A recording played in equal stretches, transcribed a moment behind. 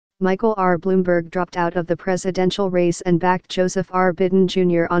Michael R. Bloomberg dropped out of the presidential race and backed Joseph R. Biden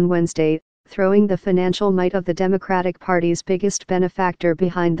Jr. on Wednesday, throwing the financial might of the Democratic Party's biggest benefactor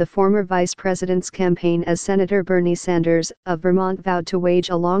behind the former vice president's campaign as Senator Bernie Sanders of Vermont vowed to wage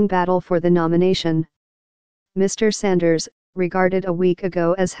a long battle for the nomination. Mr. Sanders, regarded a week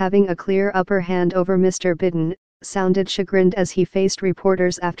ago as having a clear upper hand over Mr. Biden, sounded chagrined as he faced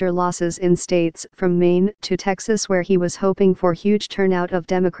reporters after losses in states from Maine to Texas where he was hoping for huge turnout of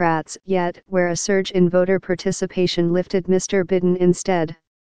Democrats, yet where a surge in voter participation lifted Mr. Biden instead.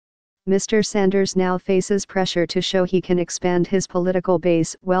 Mr. Sanders now faces pressure to show he can expand his political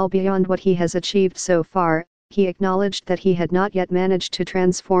base well beyond what he has achieved so far. He acknowledged that he had not yet managed to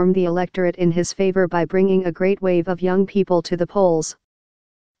transform the electorate in his favor by bringing a great wave of young people to the polls.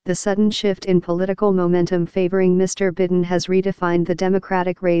 The sudden shift in political momentum favoring Mr. Biden has redefined the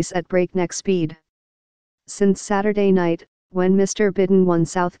Democratic race at breakneck speed. Since Saturday night, when Mr. Biden won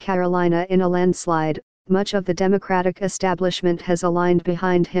South Carolina in a landslide, much of the Democratic establishment has aligned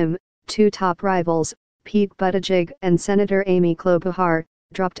behind him. Two top rivals, Pete Buttigieg and Senator Amy Klobuchar,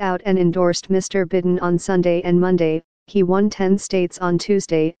 dropped out and endorsed Mr. Biden on Sunday and Monday. He won 10 states on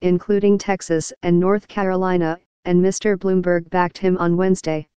Tuesday, including Texas and North Carolina, and Mr. Bloomberg backed him on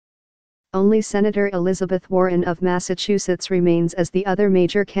Wednesday. Only Senator Elizabeth Warren of Massachusetts remains as the other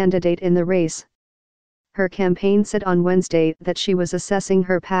major candidate in the race. Her campaign said on Wednesday that she was assessing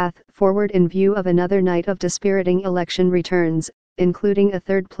her path forward in view of another night of dispiriting election returns, including a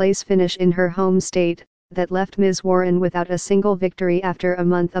third-place finish in her home state, that left Ms. Warren without a single victory after a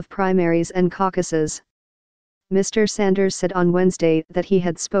month of primaries and caucuses. Mr. Sanders said on Wednesday that he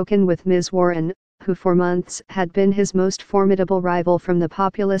had spoken with Ms. Warren, who for months had been his most formidable rival from the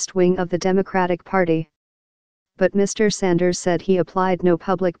populist wing of the Democratic Party. But Mr. Sanders said he applied no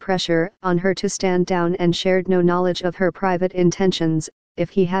public pressure on her to stand down and shared no knowledge of her private intentions, if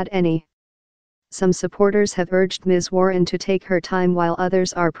he had any. Some supporters have urged Ms. Warren to take her time while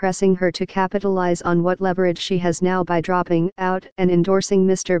others are pressing her to capitalize on what leverage she has now by dropping out and endorsing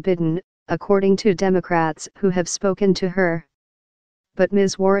Mr. Biden, according to Democrats who have spoken to her. But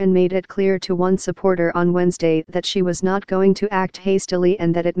Ms. Warren made it clear to one supporter on Wednesday that she was not going to act hastily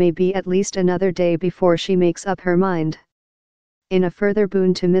and that it may be at least another day before she makes up her mind. In a further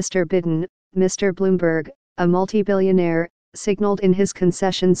boon to Mr. Biden, Mr. Bloomberg, a multi-billionaire, signaled in his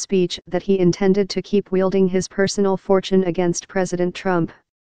concession speech that he intended to keep wielding his personal fortune against President Trump.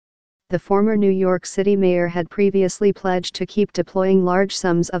 The former New York City mayor had previously pledged to keep deploying large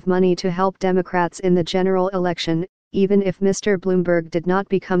sums of money to help Democrats in the general election, even if Mr. Bloomberg did not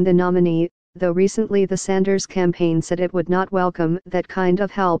become the nominee, though recently the Sanders campaign said it would not welcome that kind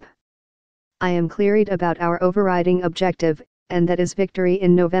of help. "I am clear about our overriding objective, and that is victory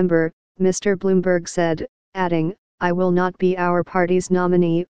in November," Mr. Bloomberg said, adding, "I will not be our party's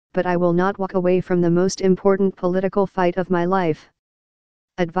nominee, but I will not walk away from the most important political fight of my life."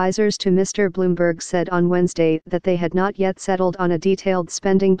 Advisors to Mr. Bloomberg said on Wednesday that they had not yet settled on a detailed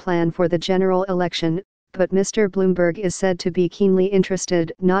spending plan for the general election, but Mr. Bloomberg is said to be keenly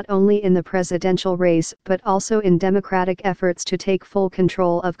interested not only in the presidential race but also in Democratic efforts to take full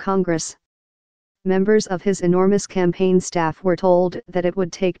control of Congress. Members of his enormous campaign staff were told that it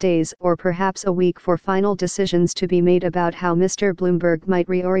would take days or perhaps a week for final decisions to be made about how Mr. Bloomberg might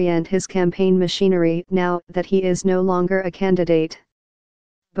reorient his campaign machinery now that he is no longer a candidate.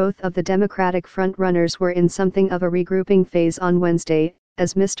 Both of the Democratic frontrunners were in something of a regrouping phase on Wednesday,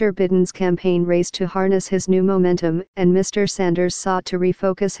 as Mr. Biden's campaign raced to harness his new momentum and Mr. Sanders sought to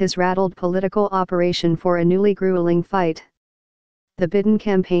refocus his rattled political operation for a newly grueling fight. The Biden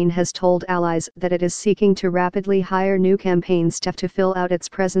campaign has told allies that it is seeking to rapidly hire new campaign staff to fill out its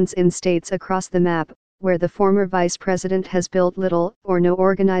presence in states across the map, where the former vice president has built little or no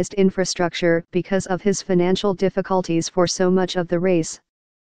organized infrastructure because of his financial difficulties for so much of the race.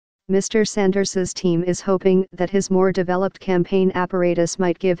 Mr. Sanders's team is hoping that his more developed campaign apparatus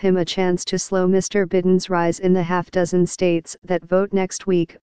might give him a chance to slow Mr. Biden's rise in the half-dozen states that vote next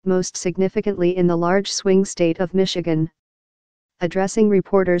week, most significantly in the large swing state of Michigan. Addressing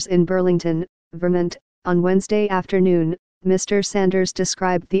reporters in Burlington, Vermont, on Wednesday afternoon, Mr. Sanders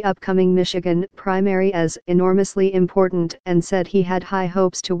described the upcoming Michigan primary as enormously important and said he had high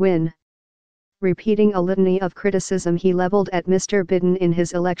hopes to win. Repeating a litany of criticism he leveled at Mr. Biden in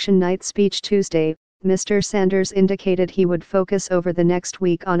his election night speech Tuesday, Mr. Sanders indicated he would focus over the next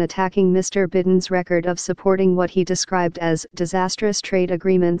week on attacking Mr. Biden's record of supporting what he described as disastrous trade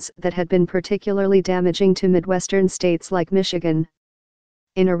agreements that had been particularly damaging to Midwestern states like Michigan.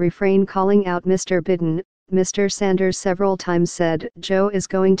 In a refrain calling out Mr. Biden, Mr. Sanders several times said Joe is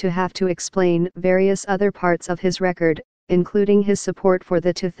going to have to explain various other parts of his record, including his support for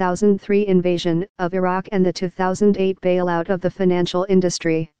the 2003 invasion of Iraq and the 2008 bailout of the financial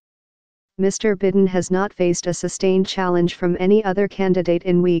industry. Mr. Biden has not faced a sustained challenge from any other candidate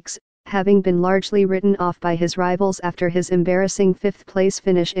in weeks, having been largely written off by his rivals after his embarrassing fifth-place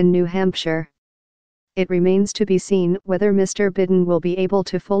finish in New Hampshire. It remains to be seen whether Mr. Biden will be able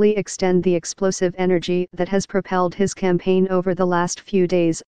to fully extend the explosive energy that has propelled his campaign over the last few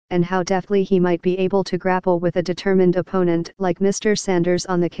days, and how deftly he might be able to grapple with a determined opponent like Mr. Sanders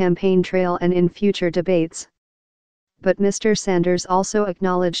on the campaign trail and in future debates. But Mr. Sanders also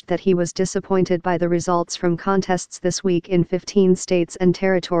acknowledged that he was disappointed by the results from contests this week in 15 states and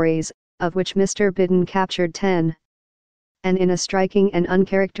territories, of which Mr. Biden captured 10. And in a striking and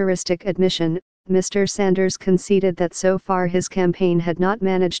uncharacteristic admission, Mr. Sanders conceded that so far his campaign had not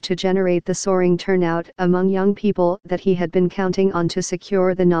managed to generate the soaring turnout among young people that he had been counting on to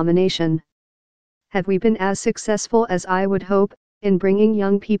secure the nomination. Have we been as successful as I would hope, in bringing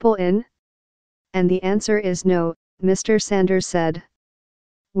young people in? And the answer is no, Mr. Sanders said.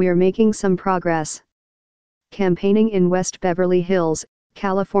 We're making some progress. Campaigning in West Beverly Hills,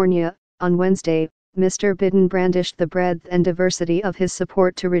 California, on Wednesday, Mr. Biden brandished the breadth and diversity of his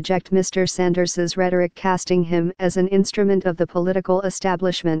support to reject Mr. Sanders's rhetoric, casting him as an instrument of the political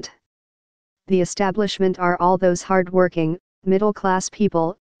establishment. The establishment are all those hard-working, middle-class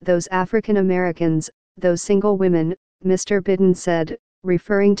people, those African Americans, those single women, Mr. Biden said,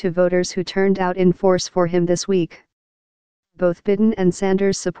 referring to voters who turned out in force for him this week. Both Biden and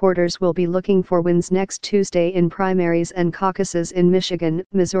Sanders supporters will be looking for wins next Tuesday in primaries and caucuses in Michigan,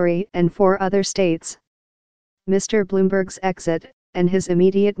 Missouri, and 4 other states. Mr. Bloomberg's exit, and his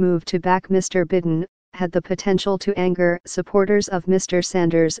immediate move to back Mr. Biden, had the potential to anger supporters of Mr.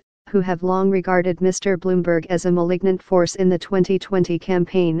 Sanders, who have long regarded Mr. Bloomberg as a malignant force in the 2020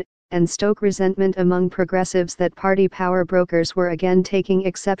 campaign, and stoke resentment among progressives that party power brokers were again taking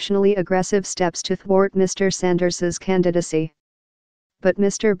exceptionally aggressive steps to thwart Mr. Sanders's candidacy. But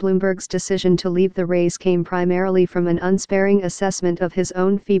Mr. Bloomberg's decision to leave the race came primarily from an unsparing assessment of his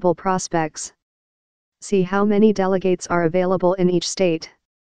own feeble prospects. See how many delegates are available in each state.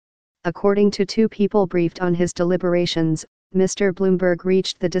 According to 2 people briefed on his deliberations, Mr. Bloomberg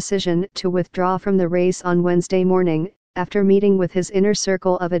reached the decision to withdraw from the race on Wednesday morning, after meeting with his inner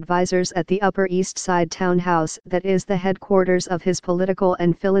circle of advisors at the Upper East Side townhouse that is the headquarters of his political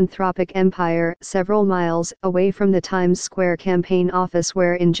and philanthropic empire, several miles away from the Times Square campaign office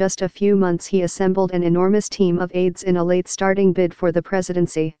where in just a few months he assembled an enormous team of aides in a late-starting bid for the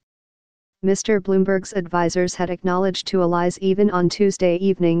presidency. Mr. Bloomberg's advisors had acknowledged to allies even on Tuesday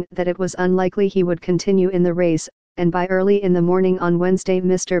evening that it was unlikely he would continue in the race, and by early in the morning on Wednesday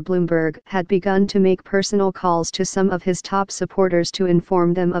Mr. Bloomberg had begun to make personal calls to some of his top supporters to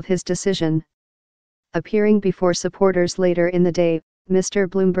inform them of his decision. Appearing before supporters later in the day, Mr.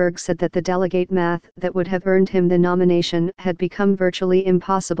 Bloomberg said that the delegate math that would have earned him the nomination had become virtually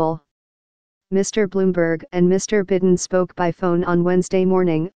impossible. Mr. Bloomberg and Mr. Biden spoke by phone on Wednesday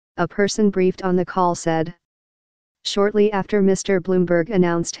morning, a person briefed on the call said. Shortly after Mr. Bloomberg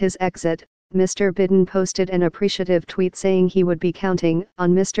announced his exit, Mr. Biden posted an appreciative tweet saying he would be counting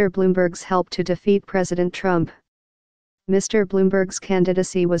on Mr. Bloomberg's help to defeat President Trump. Mr. Bloomberg's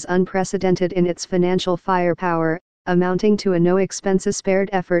candidacy was unprecedented in its financial firepower, amounting to a no-expenses-spared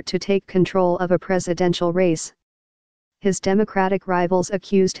effort to take control of a presidential race. His Democratic rivals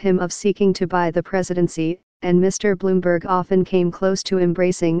accused him of seeking to buy the presidency, and Mr. Bloomberg often came close to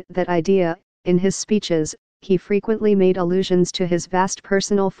embracing that idea. In his speeches, he frequently made allusions to his vast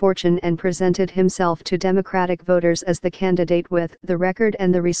personal fortune and presented himself to Democratic voters as the candidate with the record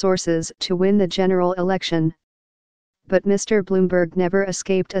and the resources to win the general election. But Mr. Bloomberg never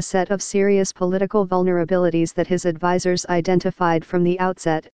escaped a set of serious political vulnerabilities that his advisors identified from the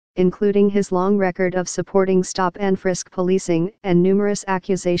outset, including his long record of supporting stop-and-frisk policing and numerous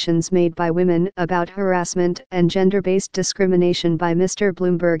accusations made by women about harassment and gender-based discrimination by Mr.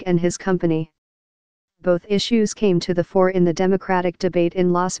 Bloomberg and his company. Both issues came to the fore in the Democratic debate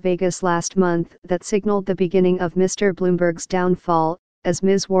in Las Vegas last month that signaled the beginning of Mr. Bloomberg's downfall, as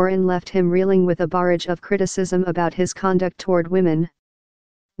Ms. Warren left him reeling with a barrage of criticism about his conduct toward women.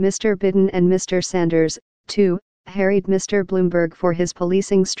 Mr. Biden and Mr. Sanders, too, harried Mr. Bloomberg for his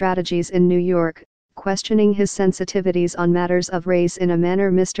policing strategies in New York, questioning his sensitivities on matters of race in a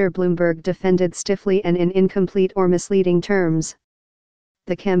manner Mr. Bloomberg defended stiffly and in incomplete or misleading terms.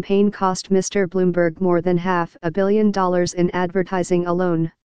 The campaign cost Mr. Bloomberg more than $500 million in advertising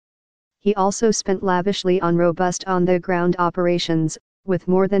alone. He also spent lavishly on robust on-the-ground operations, with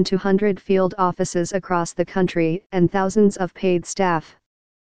more than 200 field offices across the country and thousands of paid staff.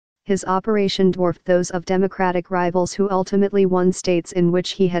 His operation dwarfed those of Democratic rivals who ultimately won states in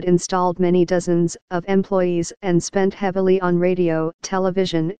which he had installed many dozens of employees and spent heavily on radio,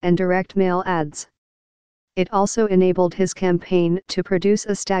 television, and direct mail ads. It also enabled his campaign to produce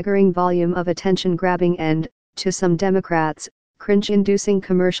a staggering volume of attention-grabbing and, to some Democrats, cringe-inducing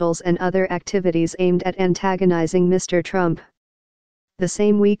commercials and other activities aimed at antagonizing Mr. Trump. The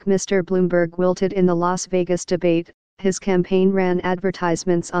same week Mr. Bloomberg wilted in the Las Vegas debate, his campaign ran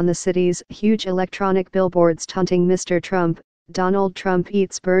advertisements on the city's huge electronic billboards taunting Mr. Trump. Donald Trump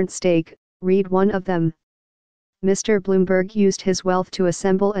eats burnt steak, read one of them. Mr. Bloomberg used his wealth to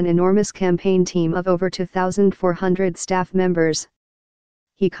assemble an enormous campaign team of over 2,400 staff members.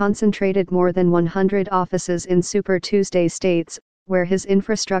 He concentrated more than 100 offices in Super Tuesday states, where his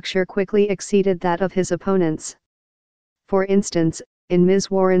infrastructure quickly exceeded that of his opponents. For instance, in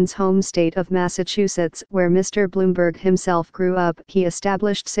Ms. Warren's home state of Massachusetts, where Mr. Bloomberg himself grew up, he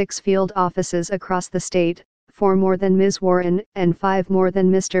established 6 field offices across the state, 4 more than Ms. Warren and 5 more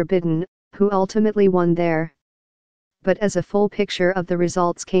than Mr. Biden, who ultimately won there. But as a full picture of the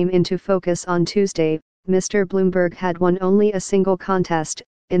results came into focus on Tuesday, Mr. Bloomberg had won only a single contest,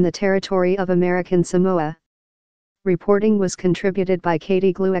 in the territory of American Samoa. Reporting was contributed by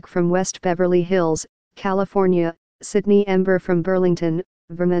Katie Glueck from West Beverly Hills, California, Sydney Ember from Burlington,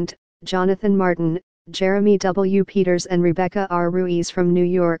 Vermont, Jonathan Martin, Jeremy W. Peters and Rebecca R. Ruiz from New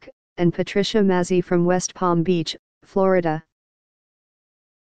York, and Patricia Mazzi from West Palm Beach, Florida.